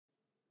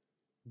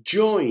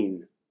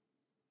join,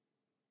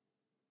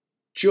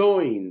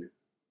 join.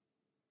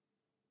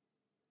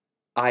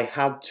 I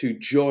had to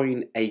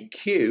join a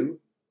queue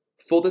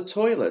for the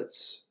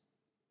toilets.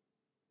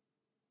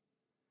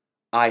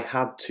 I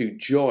had to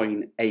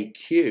join a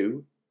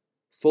queue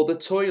for the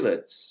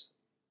toilets.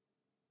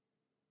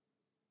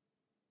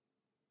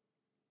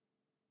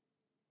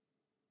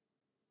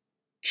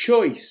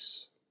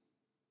 Choice,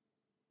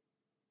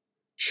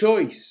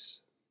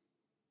 choice.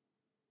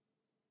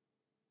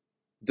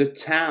 The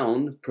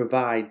town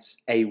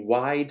provides a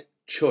wide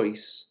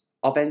choice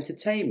of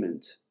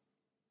entertainment.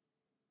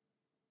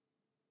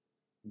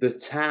 The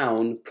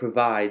town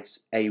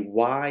provides a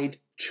wide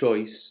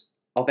choice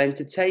of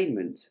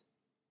entertainment.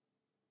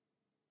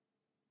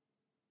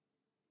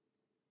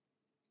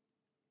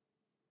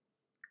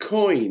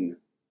 Coin,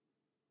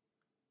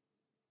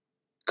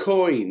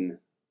 coin.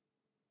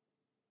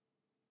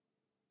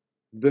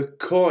 The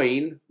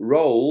coin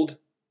rolled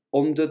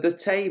under the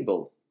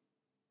table.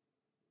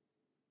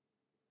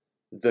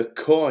 The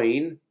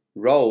coin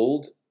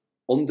rolled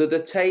under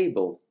the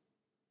table.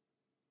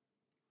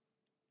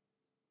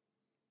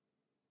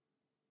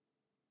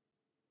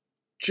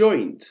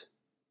 Joint,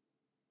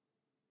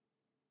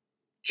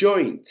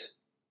 joint.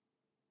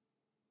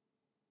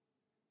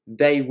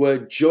 They were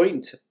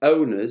joint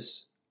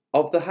owners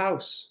of the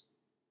house.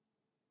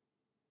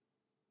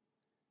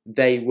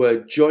 They were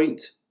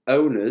joint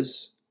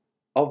owners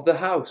of the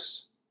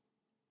house.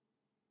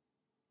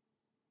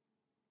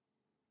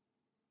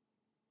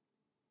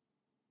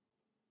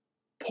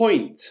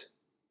 Point,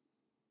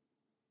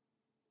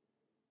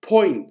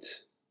 point.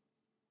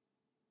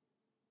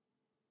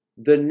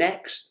 The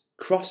next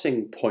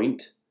crossing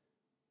point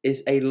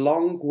is a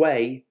long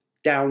way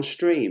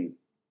downstream.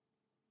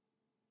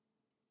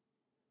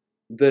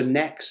 The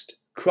next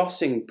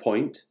crossing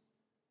point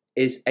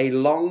is a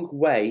long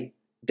way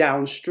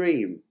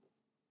downstream.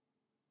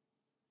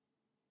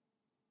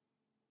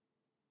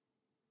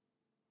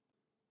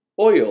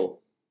 Oil,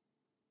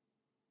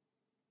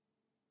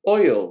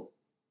 oil.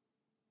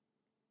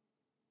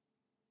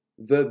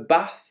 The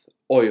bath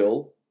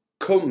oil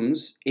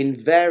comes in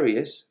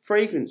various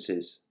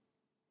fragrances.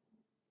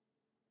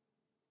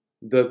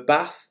 The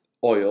bath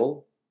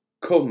oil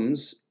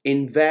comes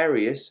in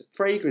various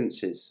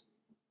fragrances.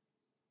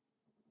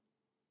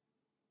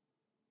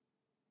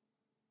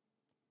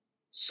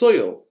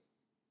 Soil,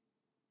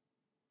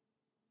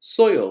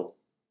 soil.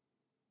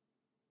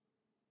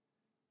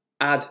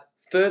 Add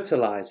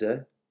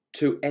fertilizer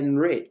to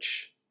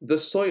enrich the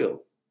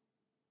soil.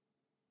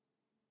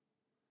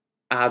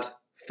 Add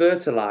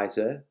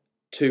fertilizer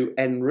to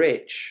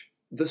enrich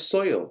the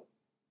soil.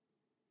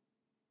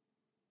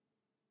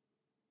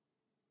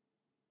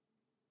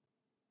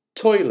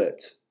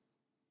 Toilet,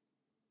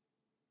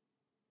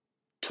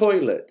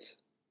 toilet.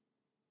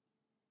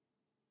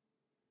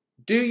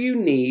 Do you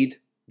need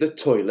the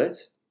toilet?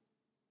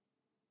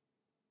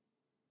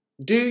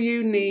 Do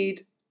you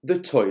need the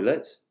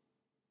toilet?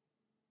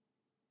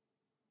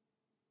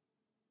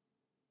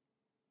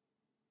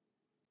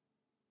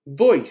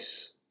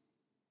 Voice,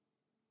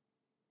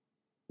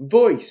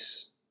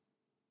 voice.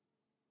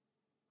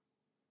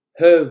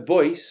 Her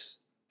voice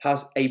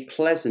has a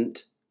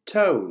pleasant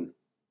tone.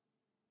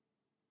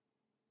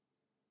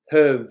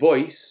 Her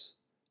voice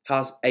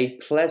has a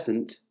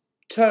pleasant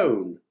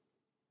tone.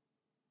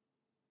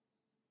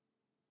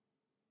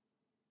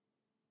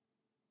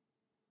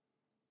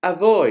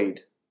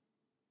 Avoid,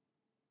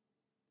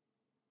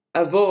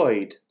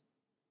 avoid.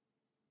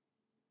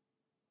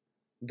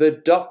 The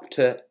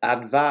doctor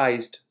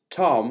advised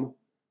Tom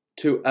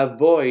to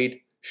avoid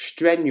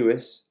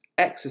strenuous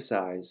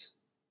exercise.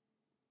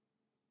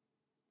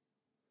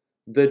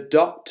 The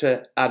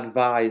doctor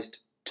advised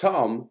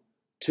Tom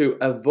to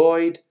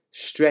avoid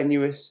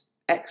strenuous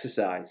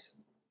exercise.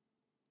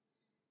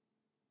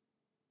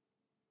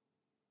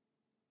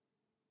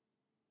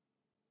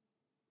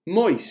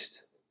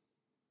 Moist,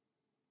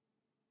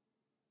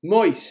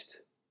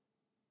 moist.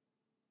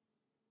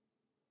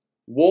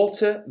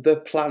 Water the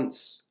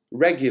plants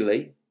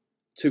regularly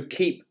to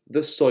keep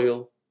the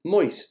soil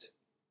moist.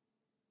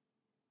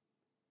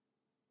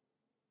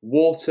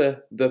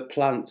 Water the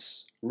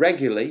plants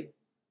regularly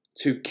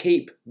to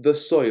keep the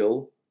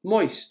soil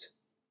moist.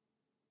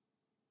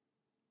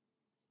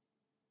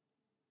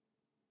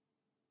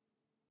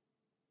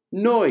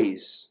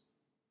 Noise,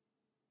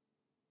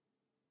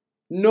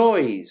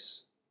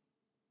 noise.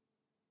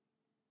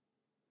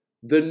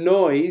 The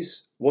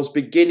noise was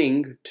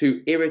beginning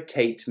to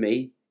irritate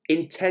me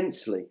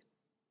intensely.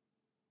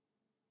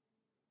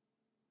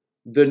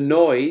 The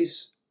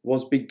noise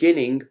was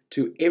beginning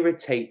to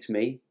irritate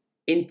me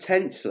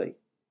intensely.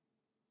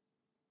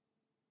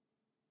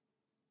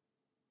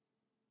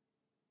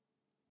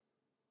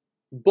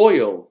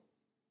 Boil,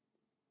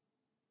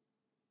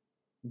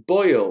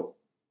 boil.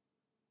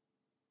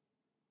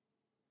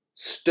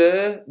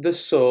 Stir the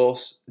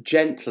sauce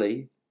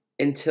gently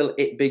until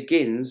it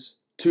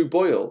begins to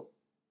boil.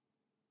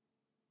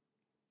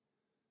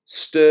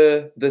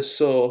 Stir the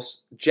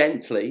sauce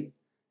gently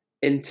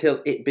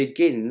until it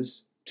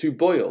begins to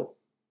boil.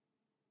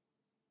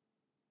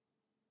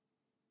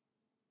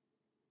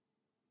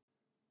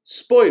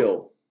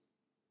 spoil,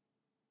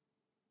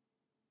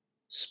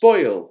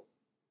 spoil.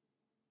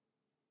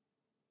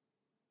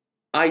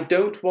 I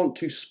don't want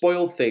to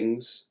spoil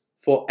things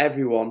for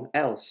everyone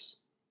else.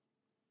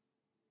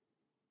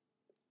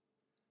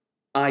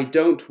 I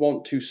don't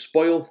want to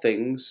spoil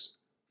things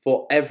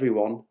for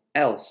everyone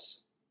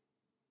else.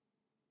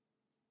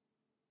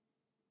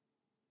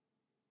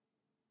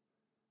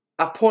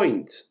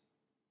 Appoint,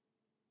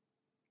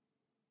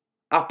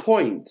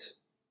 appoint.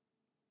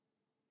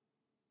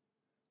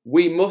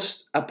 We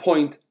must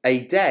appoint a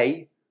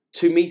day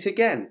to meet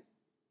again.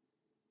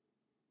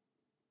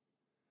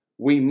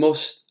 We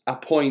must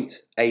appoint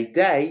a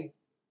day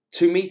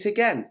to meet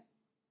again.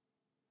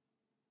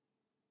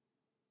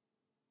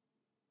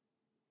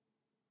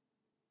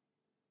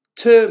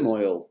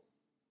 Turmoil,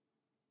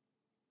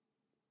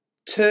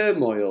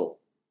 turmoil.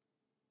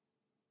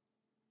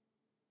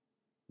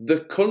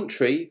 The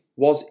country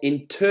was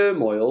in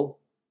turmoil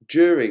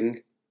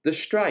during the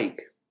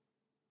strike.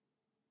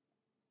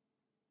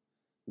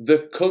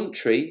 The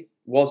country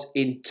was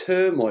in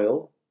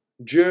turmoil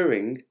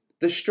during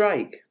the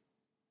strike.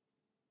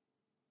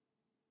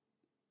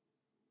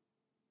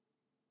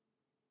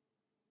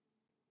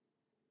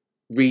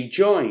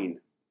 Rejoin,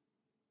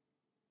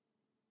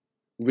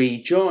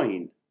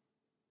 rejoin.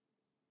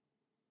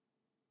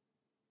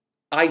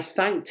 I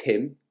thanked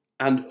him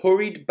and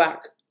hurried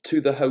back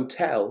to the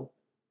hotel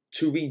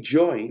to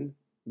rejoin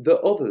the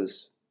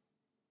others.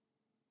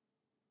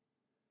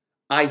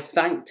 I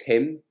thanked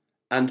him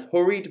and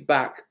hurried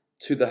back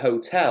to the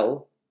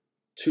hotel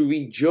to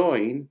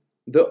rejoin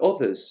the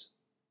others.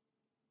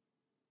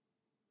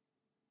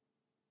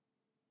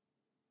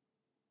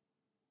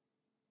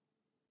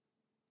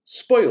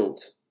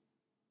 Spoilt,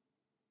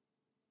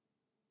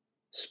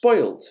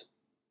 spoilt.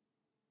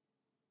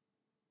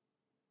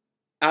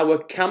 Our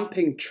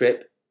camping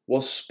trip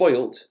was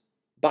spoilt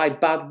by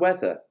bad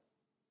weather.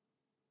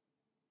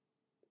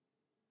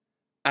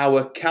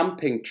 Our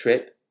camping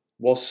trip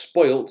was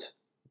spoilt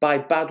by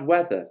bad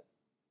weather.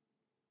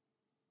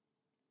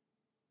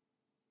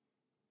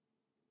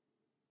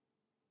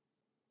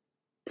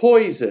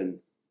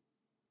 Poison,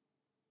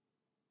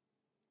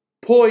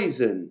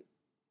 poison.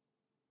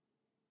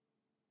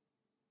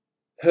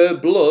 Her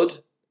blood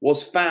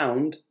was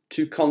found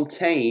to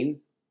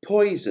contain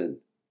poison.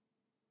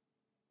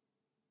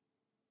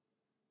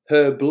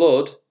 Her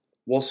blood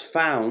was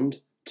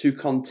found to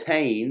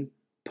contain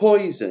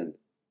poison.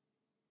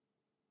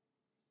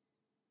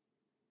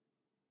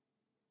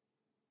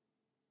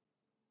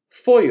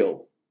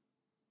 Foil,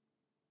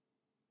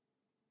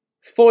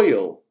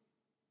 foil.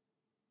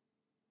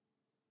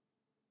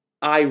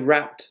 I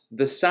wrapped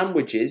the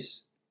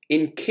sandwiches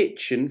in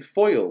kitchen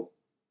foil.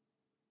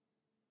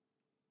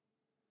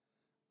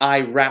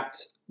 I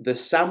wrapped the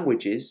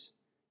sandwiches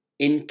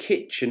in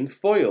kitchen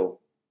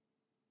foil.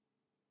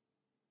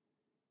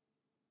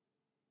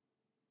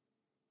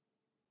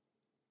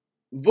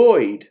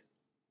 Void,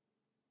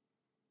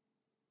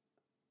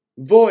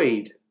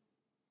 void.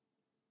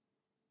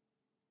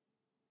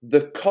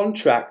 The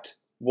contract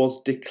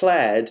was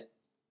declared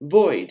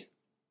void.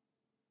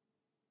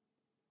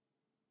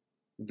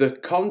 The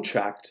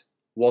contract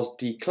was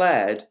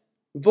declared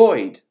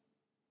void.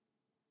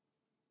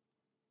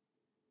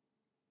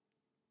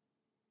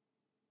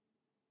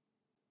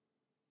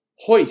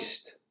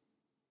 Hoist,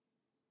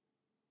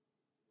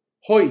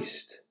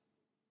 hoist.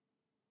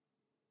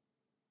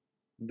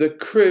 The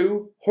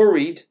crew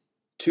hurried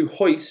to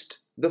hoist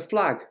the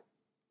flag.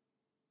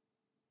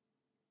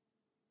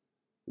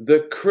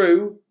 The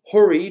crew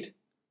hurried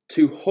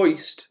to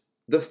hoist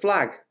the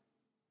flag.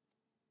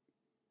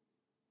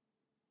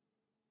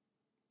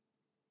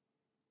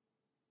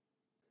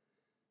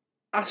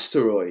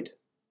 Asteroid,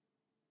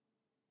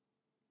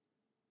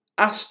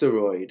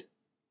 asteroid.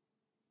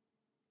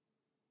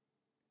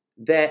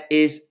 There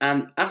is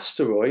an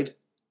asteroid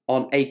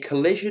on a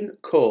collision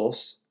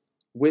course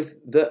with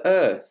the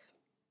Earth.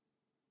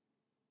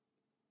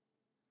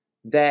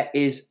 There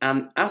is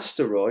an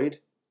asteroid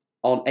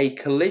on a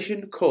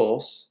collision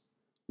course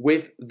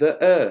with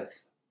the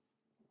Earth.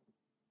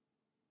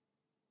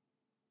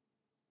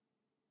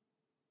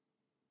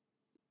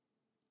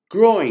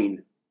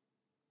 Groin,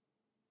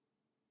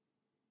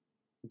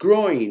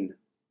 groin.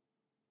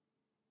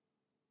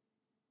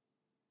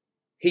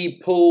 He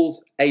pulled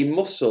a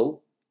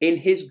muscle in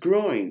his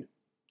groin.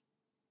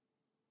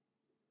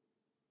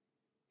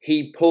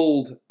 He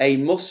pulled a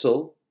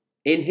muscle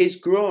in his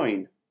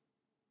groin.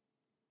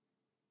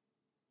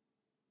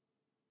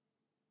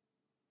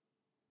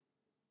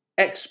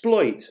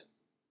 Exploit,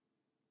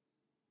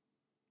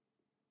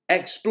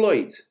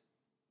 exploit.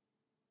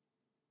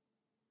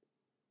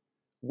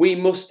 We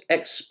must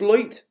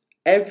exploit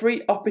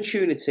every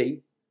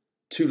opportunity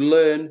to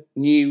learn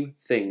new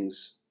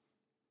things.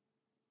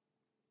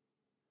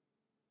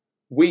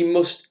 We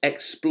must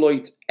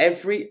exploit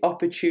every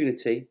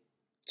opportunity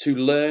to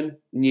learn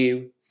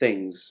new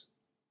things.